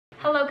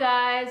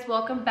guys,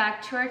 welcome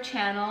back to our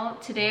channel.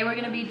 Today we're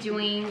gonna be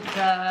doing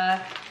the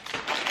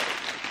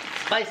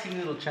Spicy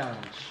Noodle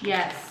Challenge.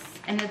 Yes,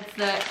 and it's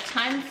the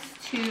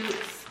 ×2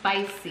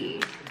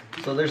 spicy.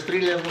 So there's 3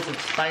 levels of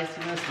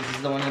spiciness. This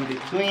is the one in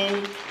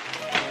between.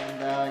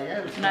 And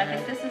yeah. And I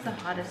think this is the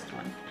hottest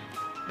one.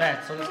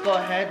 Alright, so let's go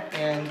ahead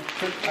and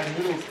cook our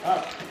noodles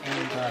up.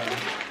 And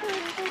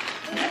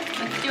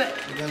Let's do it.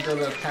 we're gonna do a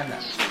little time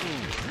lapse.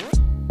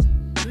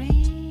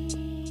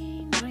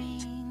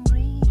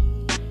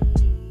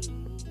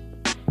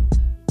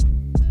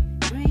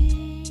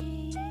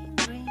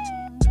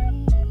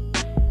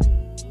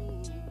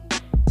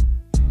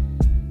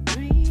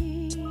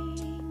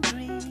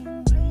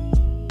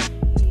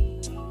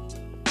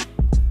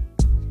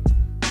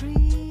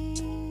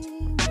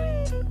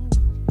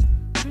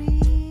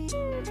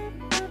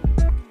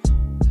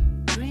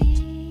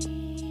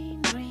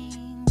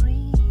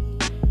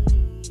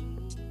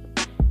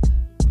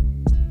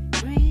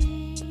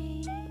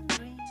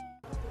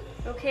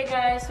 Okay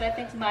guys, so I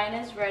think mine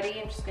is ready.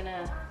 I'm just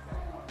gonna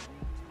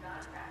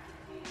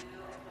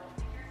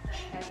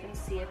check and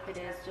see if it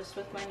is just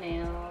with my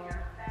nail.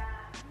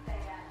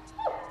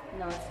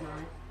 No, it's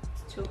not.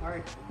 It's too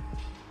hard.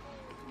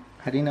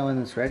 How do you know when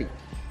it's ready?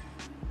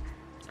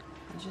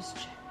 I'll just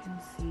check and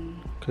see.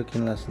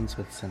 Cooking lessons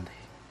with Cindy.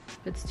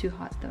 It's too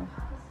hot though.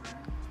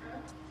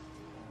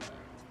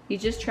 You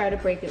just try to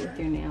break it with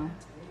your nail.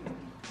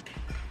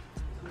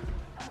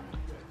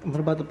 What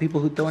about the people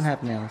who don't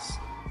have nails?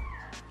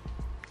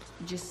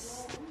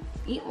 Just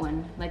eat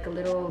one, like a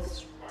little,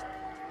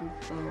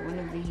 one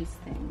of these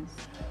things.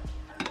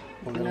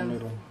 A little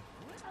noodle.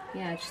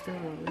 Yeah, just a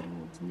little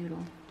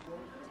noodle.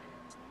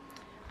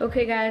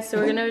 Okay guys, so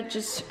we're gonna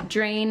just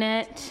drain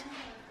it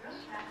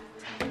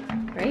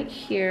right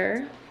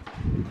here.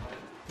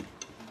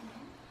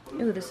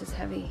 Ooh, this is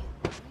heavy.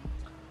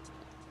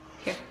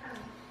 Here.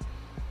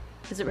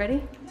 Is it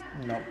ready?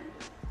 Nope.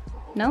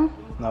 No?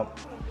 Nope.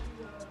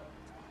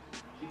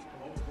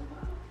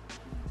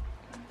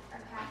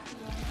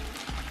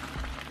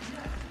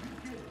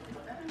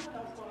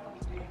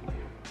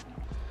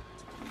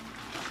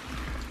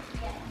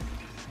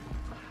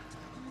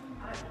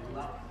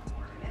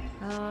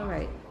 All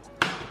right.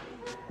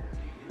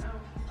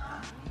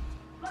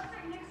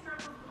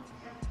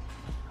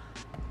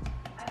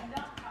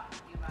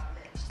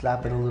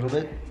 Slap it a little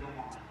bit.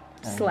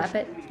 Slap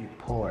it. You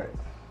pour it.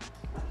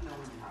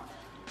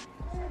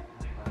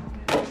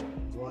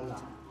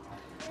 Voila.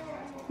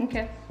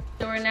 Okay.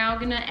 So we're now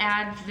gonna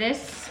add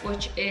this,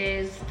 which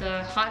is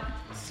the hot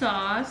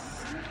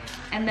sauce.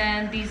 And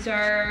then these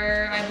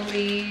are, I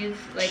believe,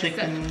 like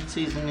chicken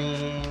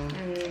seasoning.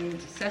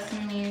 and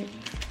sesame,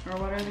 or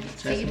what are they?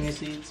 Sesame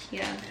seeds?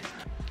 Yeah.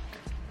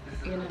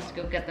 You're gonna have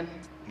to go get them.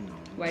 No.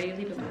 Why do you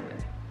leave them over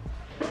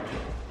there?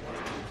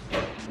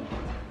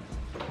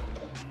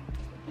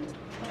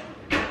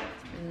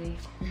 Really?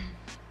 I'm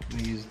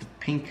gonna use the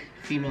pink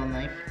female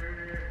knife.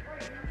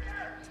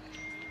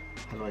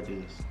 How do I do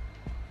this?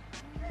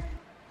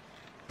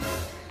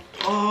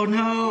 Oh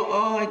no!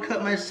 Oh, I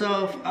cut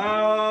myself!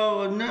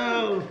 Oh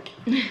no!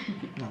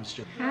 No, I'm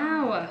joking.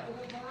 How?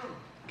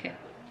 Okay.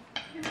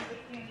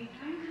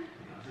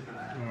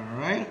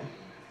 Alright.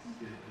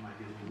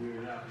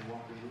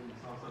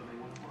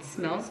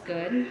 Smells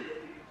good.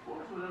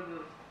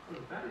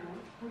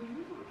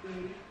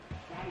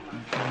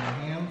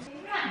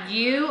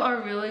 You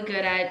are really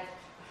good at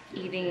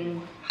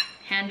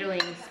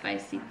handling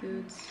spicy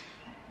foods.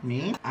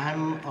 Me?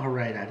 I'm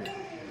alright at it.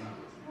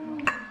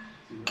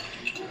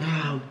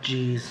 Oh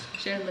jeez.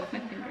 Should I lick my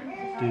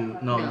finger?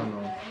 Dude, no.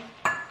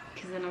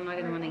 Because then I'm not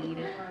gonna want to eat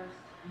it.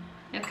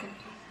 Okay.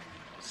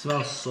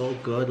 Smells so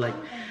good, like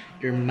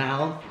your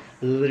mouth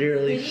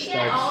literally Did you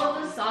starts. get all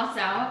of the sauce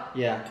out?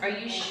 Yeah. Are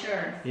you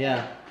sure?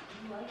 Yeah.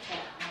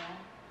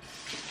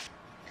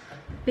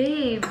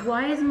 Babe,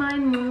 why is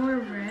mine more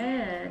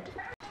red?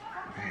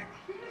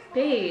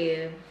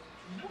 Babe.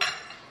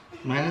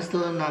 Mine is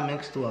still not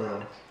mixed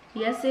well.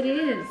 Yes, it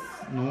is.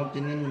 No,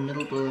 tiene en el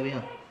middle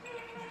todavía.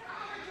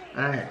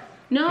 Alright.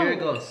 No. Here it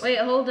goes. Wait,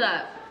 hold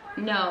up.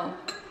 No.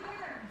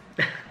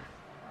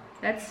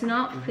 That's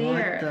not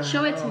fair. What the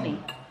Show it to hell? me.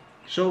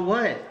 Show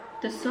what?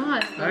 The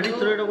sauce. I already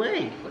threw it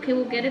away. Okay,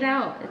 we'll get it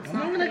out. It's I'm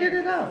not not gonna fair. get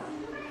it out.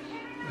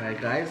 Alright,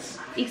 guys.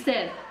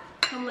 Ixel,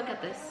 come look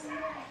at this.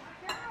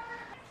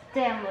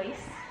 Damn, Luis.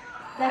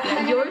 That's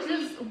Yeah, not yours gonna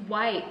is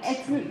white.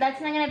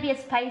 that's not gonna be as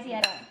spicy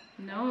at all.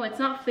 No, it's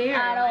not fair.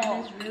 At all.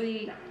 Mine is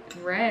really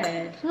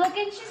red. Look,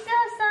 and she still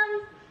has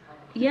some.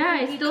 Yeah,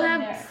 I Maybe still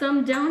some have there.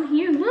 some down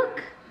here.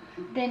 Look.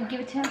 Then give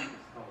it to him.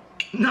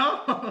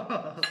 No!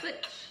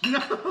 Switch. No!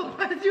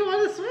 Why did you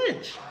want to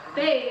switch?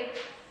 Babe.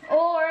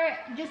 Or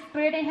just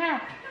split it in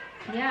half.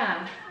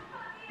 Yeah.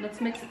 Let's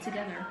mix it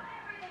together.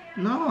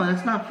 No,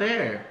 that's not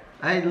fair.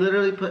 I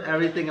literally put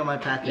everything in my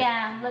packet.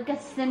 Yeah, look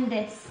at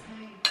this.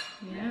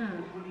 Yeah.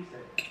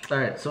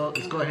 Alright, so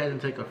let's go ahead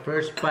and take a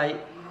first bite.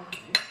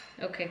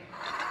 Okay.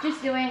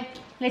 Just do it.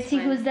 Let's see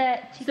who's the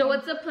chicken. So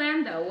what's the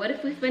plan though? What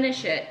if we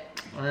finish it?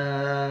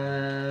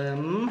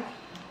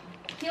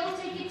 He'll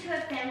take you to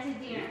a fancy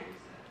dinner.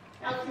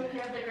 I'll take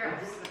care of the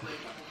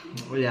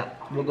girls. Well, yeah,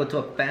 we'll go to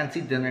a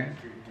fancy dinner.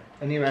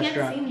 Any You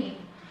restaurant. can't see me.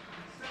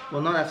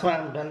 Well, no, that's why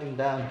I'm bending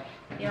down.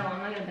 Yeah, well, I'm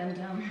not gonna bend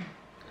down.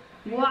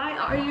 Why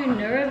are you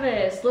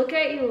nervous? Look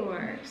at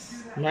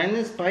yours. Mine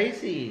is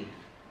spicy.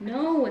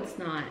 No, it's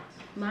not.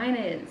 Mine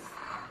is.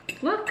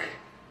 Look.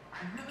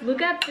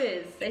 Look at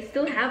this. I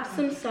still have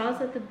some sauce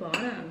at the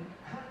bottom.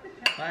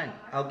 Fine.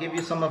 I'll give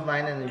you some of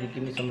mine and then you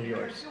give me some of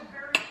yours.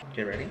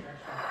 Okay, ready?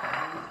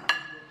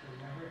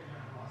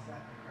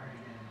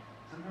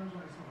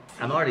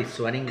 I'm already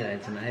sweating,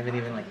 guys, and I haven't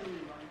even like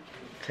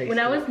tasted When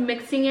I was it.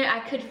 mixing it, I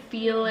could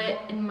feel it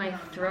in my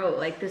throat,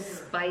 like the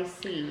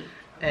spicy.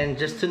 And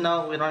just to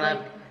know, we don't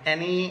have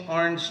any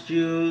orange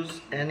juice,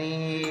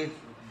 any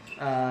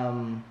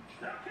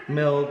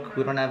milk.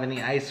 We don't have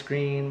any ice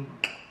cream.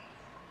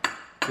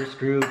 We're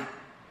screwed.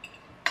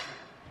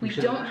 We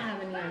should- don't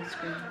have any ice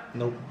cream.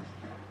 Nope.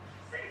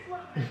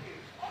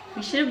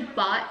 We should have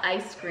bought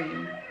ice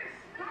cream.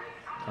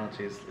 Oh,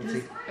 jeez. Let's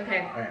see. Okay.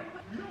 All right.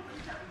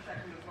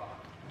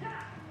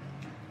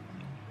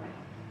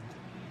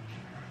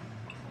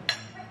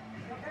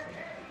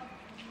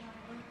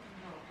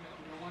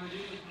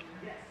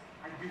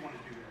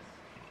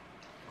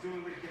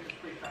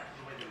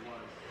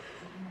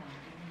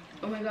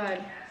 Oh my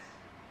god.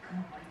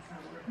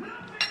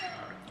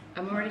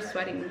 I'm already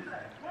sweating.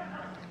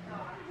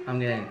 I'm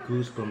getting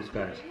goosebumps,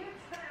 guys.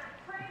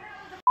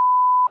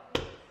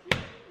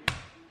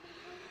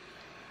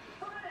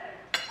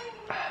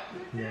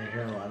 Yeah, I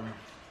hear a lot.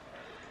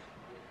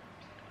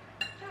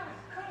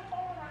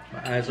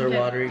 My eyes are Okay,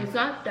 watery. it's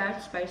not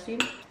that spicy.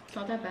 It's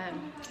not that bad.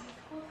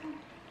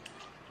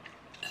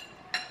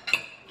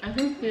 I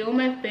can feel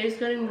my face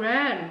getting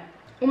red.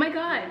 Oh my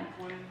god.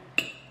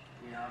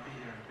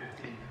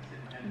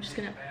 I'm just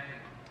gonna.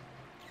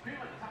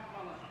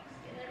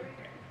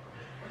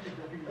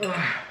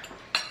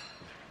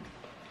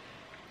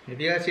 If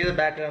you guys see the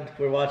background,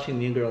 we're watching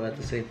New Girl at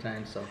the same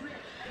time, so.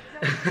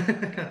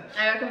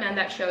 I recommend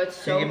that show. It's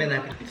so Give me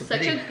that. It's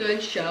such a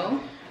good show.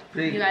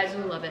 pretty You guys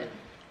will love it.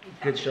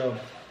 good show.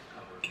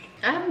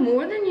 I have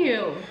more than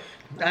you.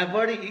 I've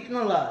already eaten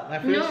a lot. My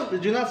first, No.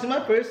 Did you not see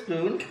my first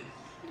spoon?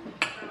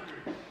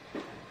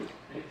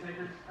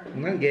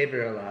 I'm gonna give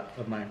her a lot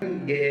of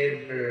mine.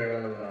 Gave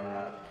her a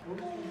lot.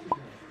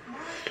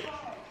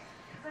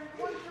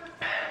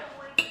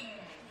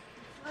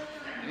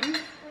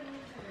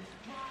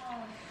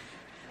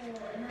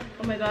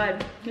 Oh my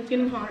god, it's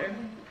getting hotter.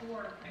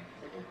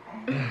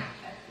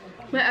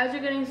 My eyes are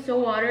getting so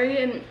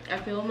watery and I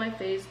feel my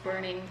face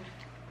burning.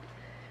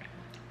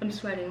 I'm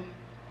sweating.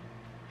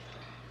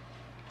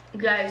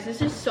 Guys,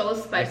 this is so I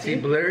see spicy.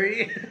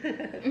 blurry.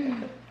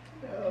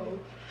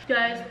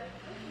 Guys,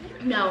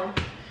 no.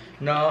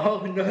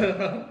 No,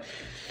 no.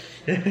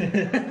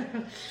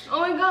 Oh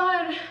my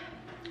god.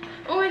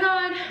 Oh my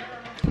god.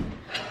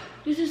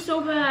 This is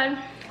so bad.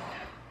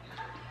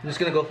 I'm just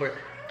gonna go for it.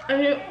 I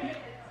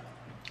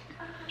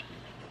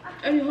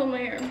need to hold my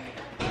hair.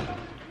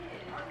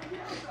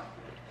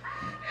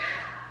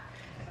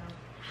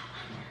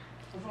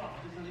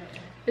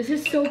 This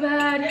is so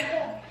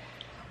bad.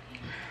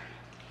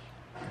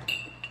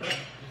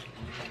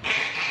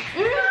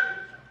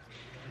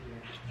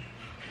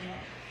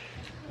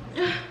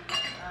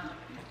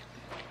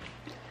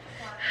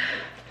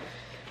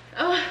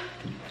 Oh.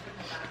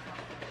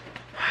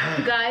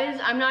 Guys,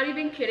 I'm not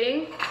even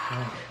kidding.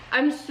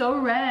 I'm so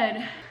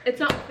red. It's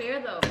not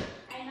fair though.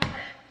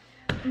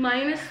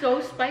 Mine is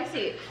so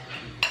spicy.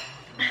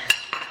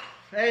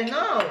 Hey,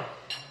 no.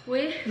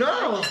 Wait,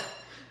 No.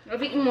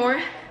 I've eaten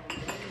more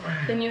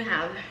than you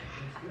have.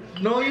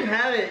 No, you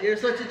haven't. You're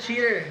such a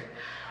cheater.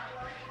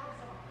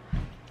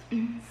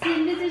 See,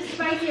 this is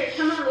spicier.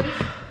 Come on, Luis.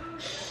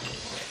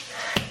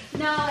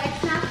 No,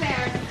 it's not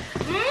fair.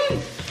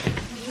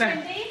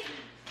 Cindy?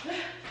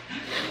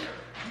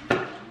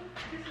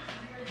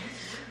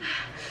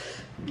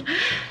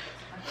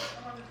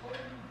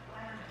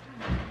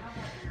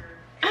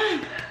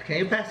 Can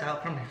you pass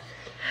out from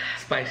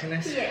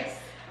spiciness? Yes.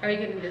 Are you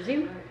getting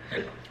dizzy?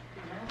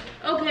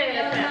 Okay.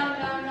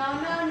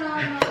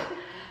 No.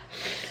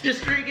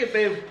 Just drink it,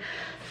 babe.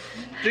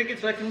 Drink it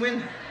so I can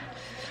win.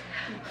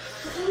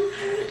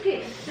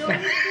 Okay, so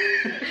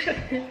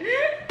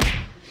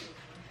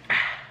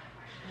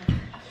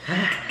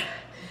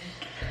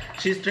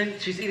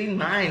She's eating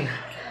mine.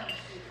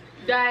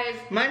 Guys,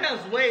 Mine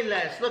has way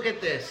less. Look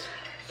at this.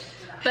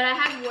 but I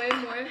had way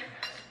more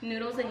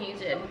noodles than you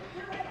did.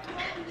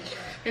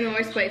 And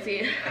more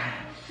spicy.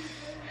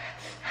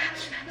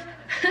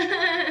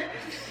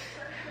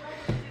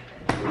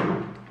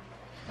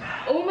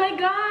 Oh my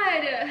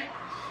god!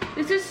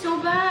 This is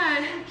so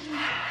bad.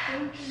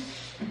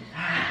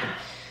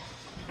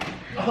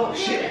 Oh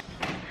shit.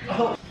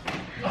 Oh.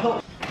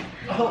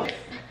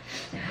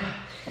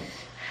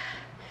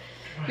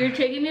 You're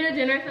taking me to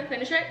dinner if I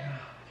finish it?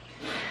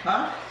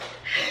 Huh?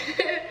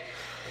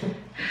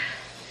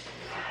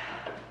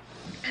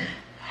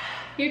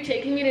 You're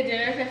taking me to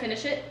dinner if I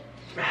finish it?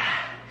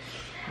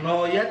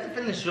 No, you have to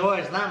finish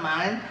yours, not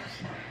mine.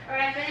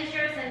 alright, finish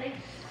yours, Cindy.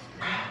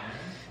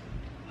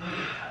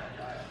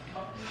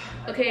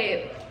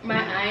 Okay, my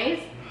eyes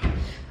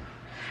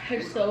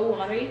are so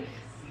watery.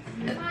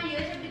 Come on, you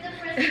guys should be the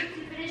first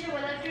to finish it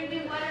without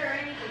drinking water or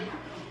anything.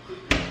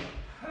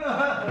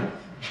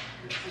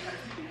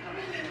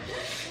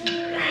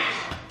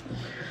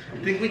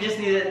 I think we just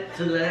needed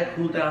to let it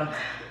cool down.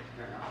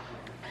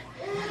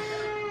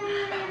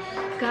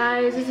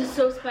 Guys, this is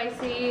so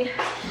spicy.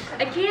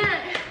 I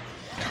can't.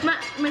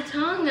 My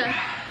tongue.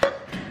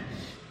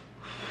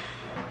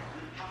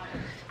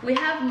 We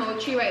have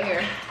mochi right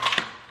here.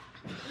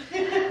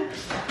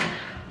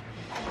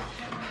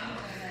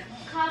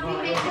 Coffee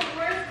makes it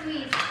worse,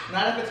 please.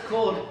 Not if it's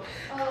cold.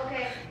 Oh,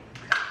 okay.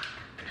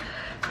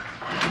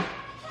 I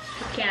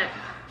can't.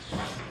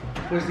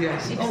 Where's the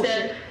ice? You Oh,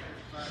 said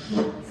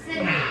shit.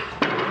 Cindy,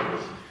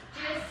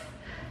 just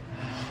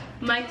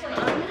my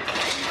tongue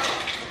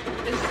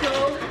is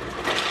so.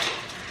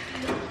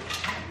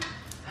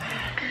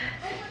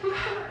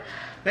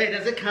 Hey,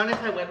 does it count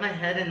if I wet my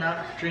head and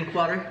not drink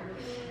water?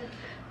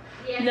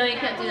 yeah. No, you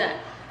can't do that.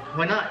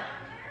 Why not?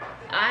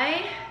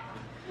 I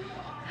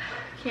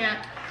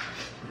can't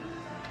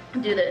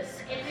do this.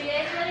 If you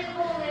guys let it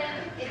cool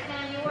down, it's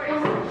gonna be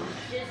worse.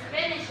 Just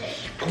finish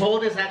it.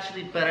 Cold is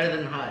actually better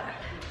than hot.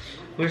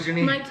 Where's your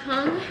knee? My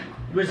tongue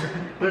Where's the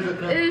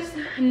cup? is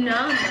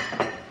numb.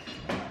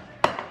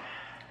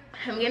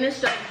 I'm gonna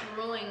start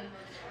drooling.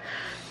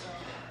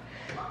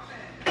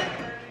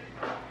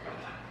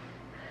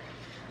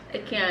 I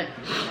can't.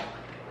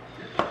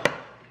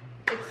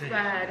 It's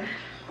bad.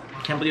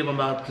 I can't believe I'm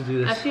about to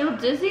do I this. feel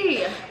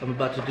dizzy. I'm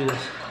about to do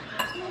this.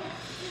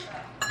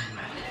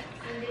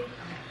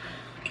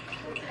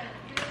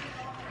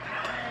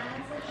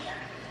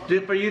 Do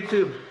it for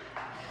YouTube.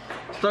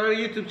 Start a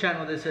YouTube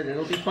channel, they said.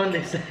 It'll be fun,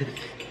 they said.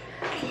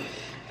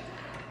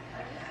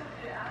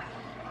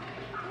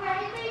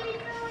 Right, baby?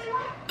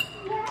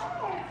 Yes,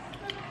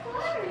 of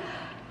course.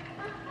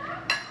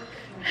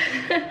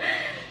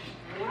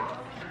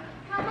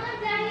 Come on,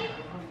 Daddy.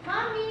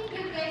 Mommy,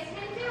 you guys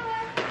can do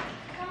it.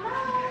 Come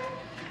on.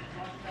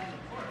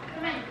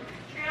 Come on.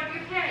 Cheer up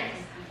your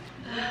parents.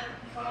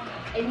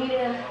 I need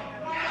a.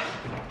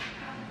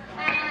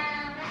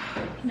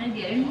 Can I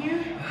get in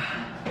here?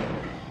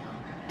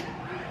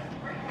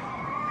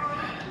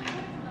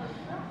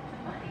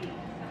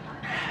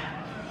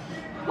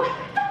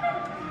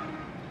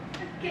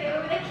 Get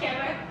over the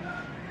camera.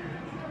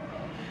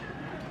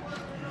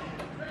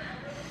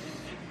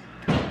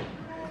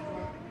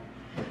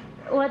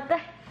 What the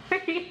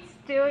are you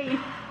doing?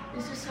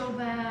 This is so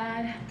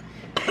bad.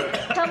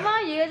 Come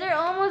on, you guys are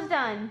almost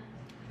done.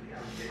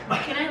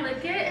 Can I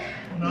lick it?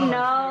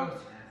 No.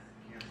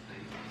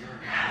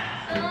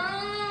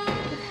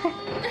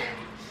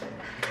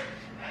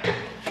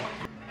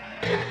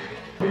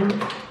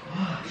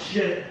 Oh,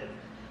 shit.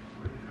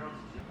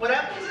 What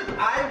happens if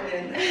I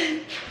win?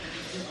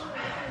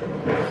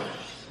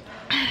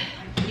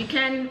 You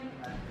can.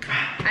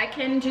 I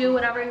can do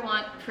whatever you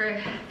want for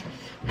a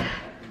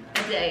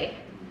day.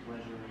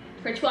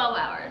 For 12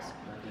 hours.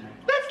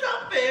 That's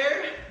not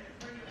fair.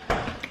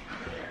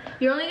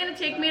 You're only gonna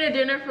take me to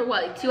dinner for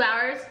what, like 2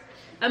 hours?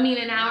 I mean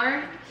an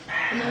hour?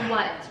 And then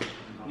what?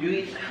 You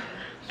eat.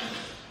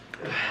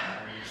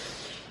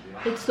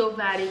 It's so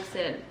bad, he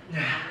said.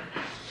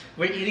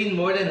 We're eating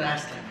more than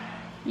last time.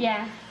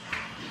 Yeah.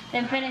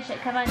 Then finish it.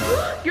 Come on.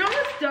 You're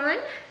almost done?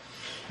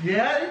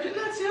 Yeah, did you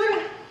not see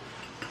it?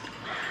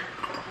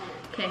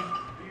 Okay.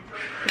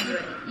 Can do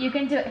it. You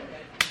can do it.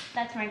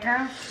 That's my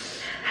girl.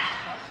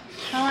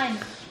 Come on.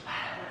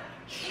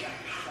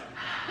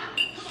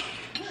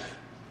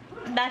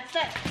 That's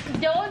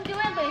it. Don't do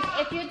it, Luis.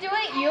 If you do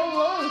it, you'll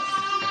lose.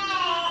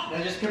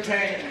 I'm just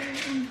preparing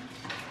it.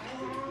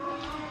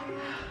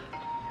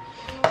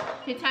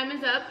 Okay, time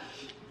is up.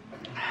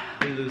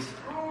 We lose.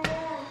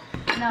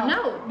 No.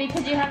 No.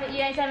 Because you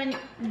guys haven't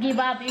give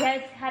up. You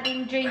guys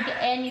haven't drink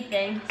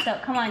anything. So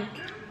come on.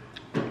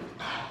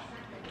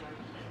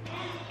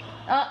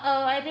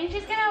 Uh-oh, I think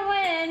she's gonna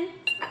win.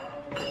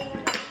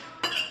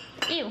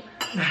 Ew.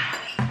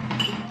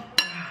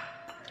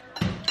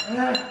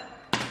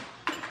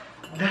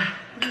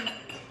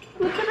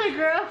 Look at the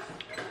girl.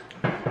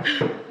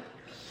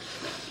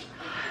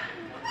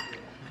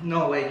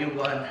 No way, you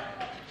won.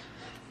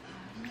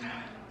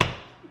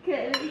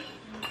 Good.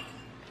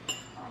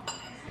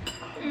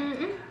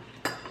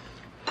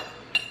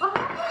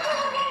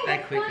 I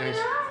quit, guys.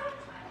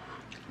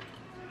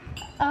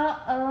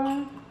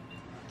 Uh-oh.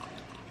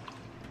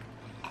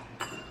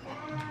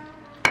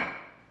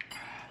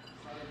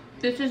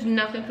 This is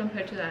nothing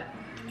compared to that.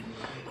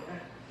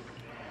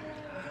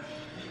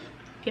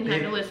 Can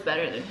handle this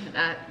better than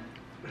that.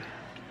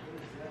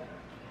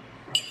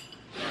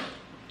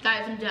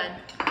 Guys, I'm done.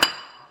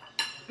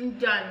 I'm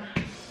done.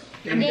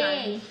 I'm done.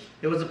 Yay.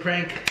 It was a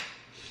prank.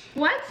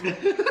 What?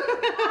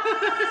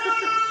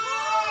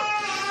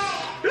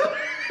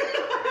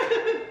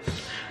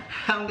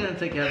 I'm gonna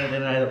take care of it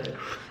tonight.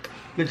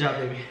 Good job,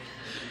 baby.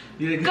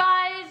 You did good.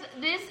 Guys,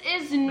 this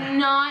is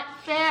not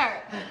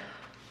fair.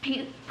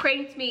 He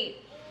pranked me.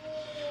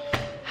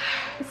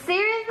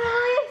 Seriously,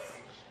 Luis?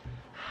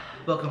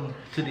 Welcome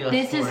to the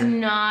This is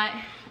not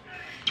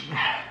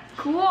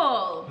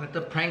cool. Let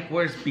the prank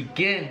wars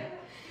begin.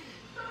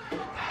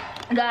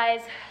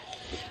 Guys,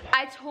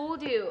 I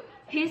told you.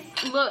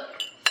 Look.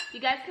 You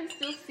guys can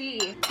still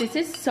see. This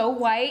is so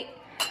white.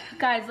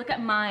 Guys, look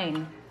at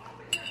mine.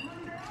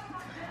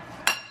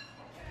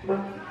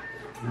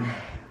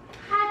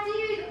 How do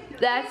you?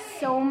 That's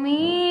so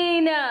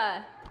mean.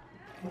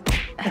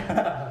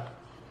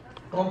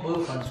 Don't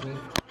boob punch me.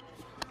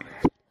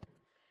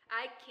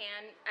 I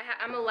can.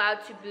 I'm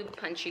allowed to boob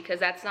punch you because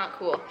that's not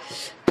cool.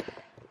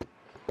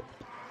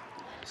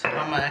 So how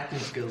are my acting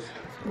skills?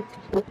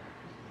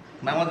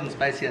 Mine wasn't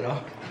spicy at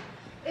all.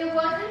 It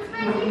wasn't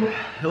spicy.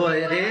 Well,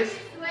 it is.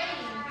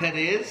 Sweaty. It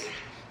is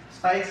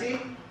spicy,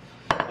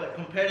 but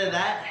compared to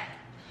that,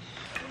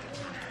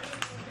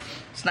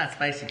 it's not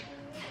spicy.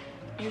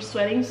 You're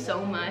sweating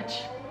so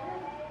much.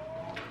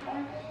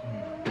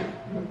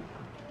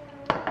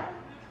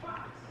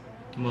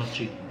 Most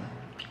cheap.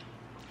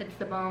 It's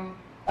the bomb.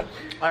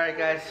 Alright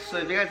guys, so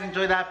if you guys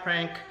enjoyed that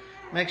prank,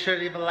 make sure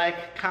to leave a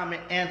like,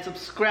 comment, and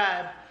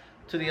subscribe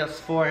to the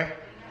S4.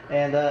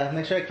 And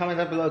make sure to comment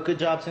down below. Good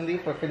job, Cindy,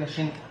 for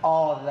finishing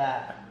all of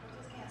that.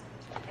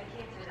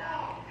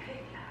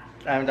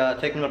 And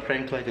taking the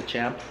prank like a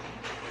champ.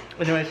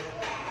 Anyways,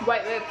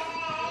 White lips.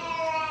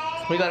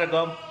 we gotta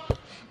go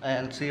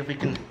and see if we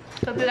can...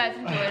 Hope you guys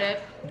enjoyed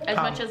it as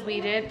much as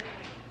we did.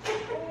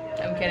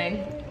 I'm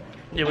kidding.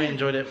 Yeah, we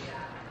enjoyed it.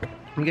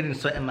 I'm getting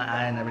sweat in my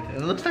eye and everything.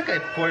 It looks like I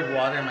poured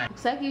water in my...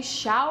 Looks like you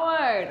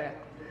showered.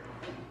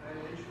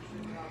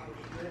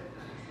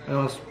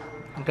 Anyways,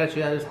 I'll catch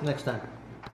you guys next time.